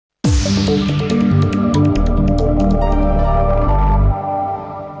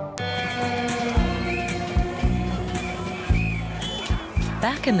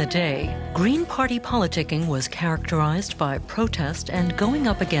Back in the day, Green Party politicking was characterized by protest and going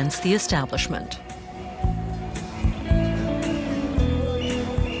up against the establishment.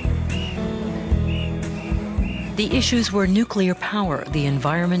 The issues were nuclear power, the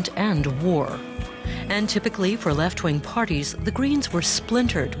environment, and war. And typically for left-wing parties, the Greens were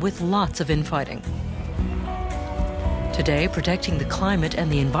splintered with lots of infighting. Today, protecting the climate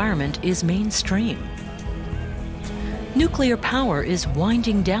and the environment is mainstream. Nuclear power is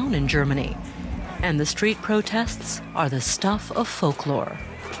winding down in Germany, and the street protests are the stuff of folklore.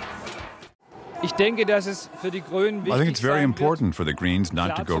 I think it's very important for the Greens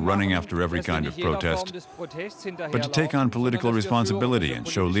not to go running after every kind of protest, but to take on political responsibility and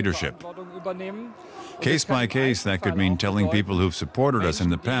show leadership. Case by case, that could mean telling people who've supported us in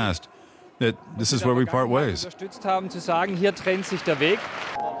the past that this is where we part ways.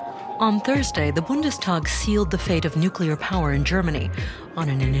 On Thursday, the Bundestag sealed the fate of nuclear power in Germany on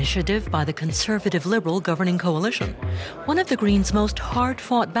an initiative by the conservative liberal governing coalition. One of the Greens' most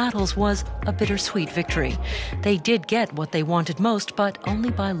hard-fought battles was a bittersweet victory. They did get what they wanted most, but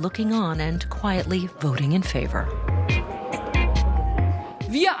only by looking on and quietly voting in favor.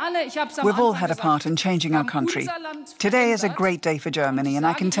 We've all had a part in changing our country. Today is a great day for Germany, and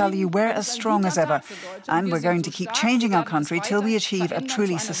I can tell you we're as strong as ever. And we're going to keep changing our country till we achieve a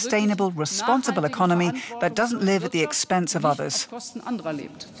truly sustainable, responsible economy that doesn't live at the expense of others.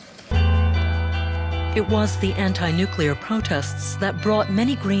 It was the anti-nuclear protests that brought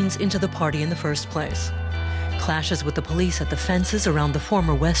many Greens into the party in the first place. Clashes with the police at the fences around the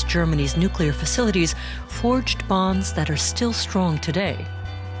former West Germany's nuclear facilities forged bonds that are still strong today.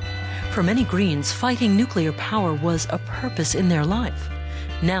 For many Greens, fighting nuclear power was a purpose in their life.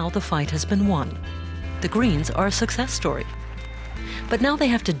 Now the fight has been won. The Greens are a success story. But now they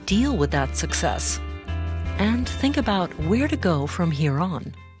have to deal with that success and think about where to go from here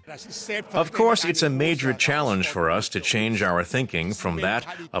on. Of course, it's a major challenge for us to change our thinking from that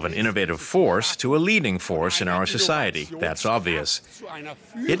of an innovative force to a leading force in our society. That's obvious.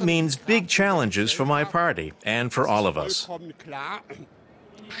 It means big challenges for my party and for all of us.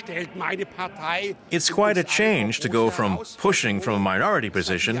 It's quite a change to go from pushing from a minority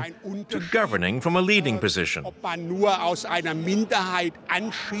position to governing from a leading position.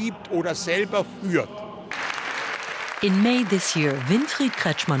 In May this year, Winfried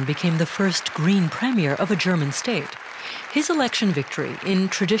Kretschmann became the first Green premier of a German state. His election victory in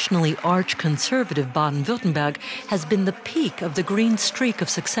traditionally arch-conservative Baden-Württemberg has been the peak of the Green streak of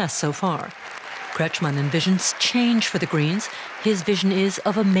success so far. Kretschmann envisions change for the Greens. His vision is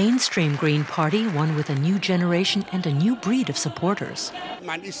of a mainstream Green party, one with a new generation and a new breed of supporters.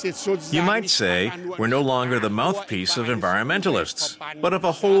 You might say we're no longer the mouthpiece of environmentalists, but of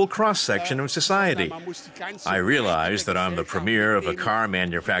a whole cross-section of society. I realize that I'm the premier of a car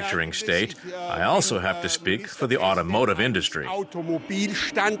manufacturing state. I also have to speak for the automotive industry.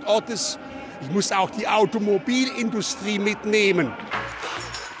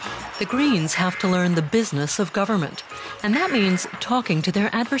 The Greens have to learn the business of government, and that means talking to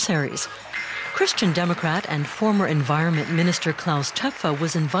their adversaries. Christian Democrat and former Environment Minister Klaus Töpfer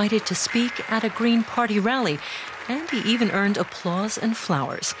was invited to speak at a Green Party rally, and he even earned applause and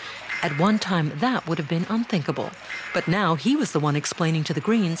flowers. At one time, that would have been unthinkable. But now he was the one explaining to the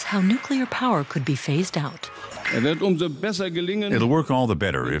Greens how nuclear power could be phased out. It'll work all the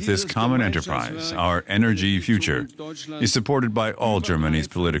better if this common enterprise, our energy future, is supported by all Germany's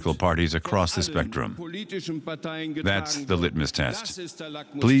political parties across the spectrum. That's the litmus test.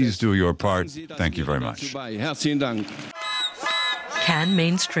 Please do your part. Thank you very much. Can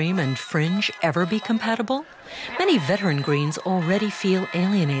mainstream and fringe ever be compatible? Many veteran Greens already feel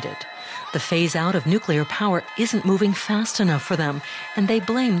alienated. The phase-out of nuclear power isn't moving fast enough for them, and they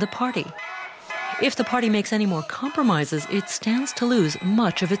blame the party. If the party makes any more compromises, it stands to lose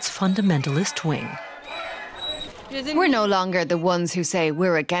much of its fundamentalist wing. We're no longer the ones who say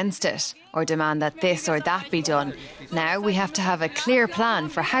we're against it or demand that this or that be done. Now we have to have a clear plan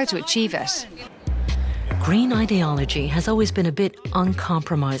for how to achieve it. Green ideology has always been a bit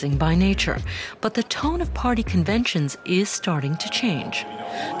uncompromising by nature, but the tone of party conventions is starting to change.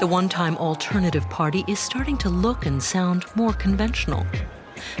 The one-time alternative party is starting to look and sound more conventional.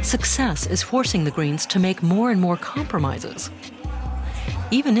 Success is forcing the Greens to make more and more compromises,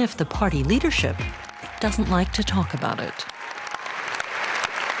 even if the party leadership doesn't like to talk about it.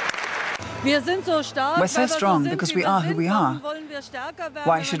 We're so strong because we are who we are.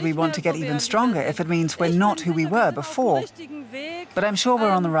 Why should we want to get even stronger if it means we're not who we were before? But I'm sure we're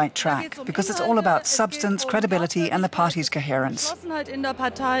on the right track because it's all about substance, credibility and the party's coherence.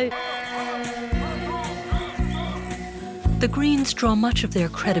 The Greens draw much of their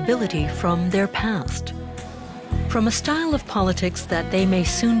credibility from their past, from a style of politics that they may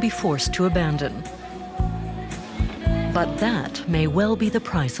soon be forced to abandon. But that may well be the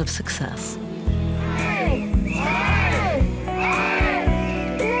price of success.